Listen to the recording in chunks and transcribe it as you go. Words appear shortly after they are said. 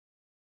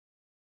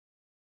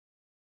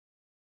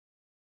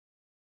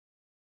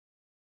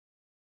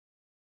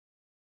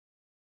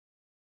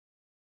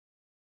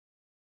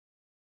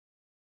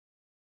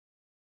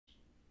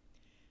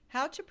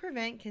How to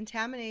prevent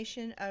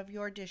contamination of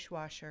your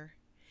dishwasher.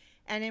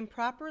 An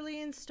improperly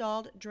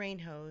installed drain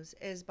hose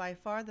is by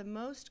far the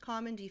most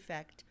common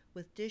defect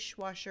with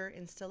dishwasher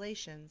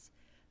installations,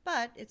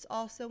 but it's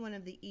also one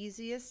of the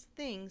easiest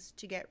things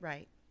to get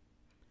right.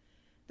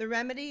 The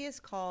remedy is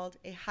called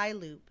a high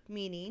loop,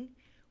 meaning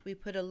we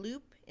put a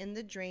loop in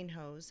the drain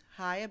hose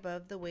high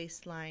above the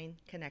waistline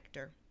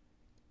connector.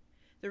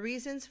 The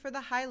reasons for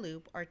the high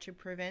loop are to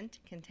prevent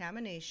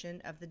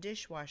contamination of the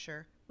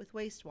dishwasher with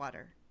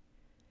wastewater.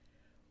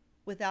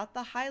 Without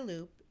the high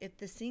loop, if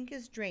the sink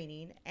is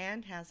draining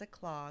and has a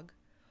clog,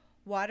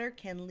 water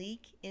can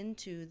leak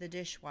into the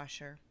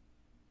dishwasher.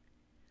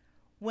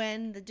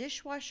 When the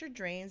dishwasher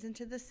drains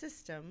into the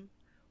system,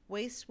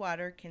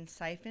 wastewater can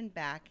siphon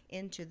back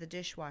into the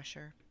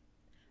dishwasher.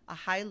 A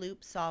high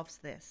loop solves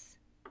this.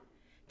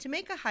 To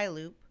make a high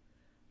loop,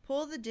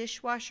 pull the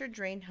dishwasher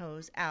drain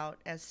hose out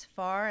as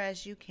far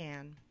as you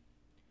can.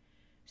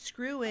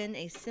 Screw in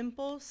a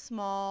simple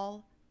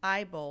small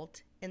eye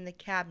bolt in the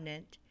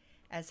cabinet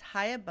as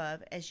high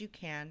above as you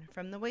can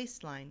from the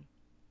waistline.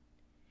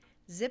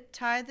 Zip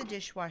tie the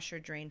dishwasher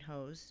drain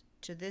hose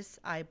to this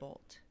eye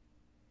bolt.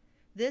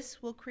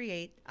 This will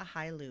create a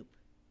high loop.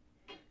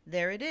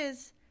 There it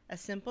is, a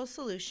simple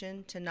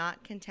solution to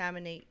not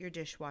contaminate your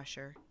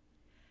dishwasher.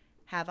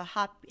 Have a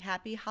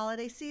happy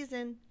holiday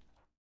season.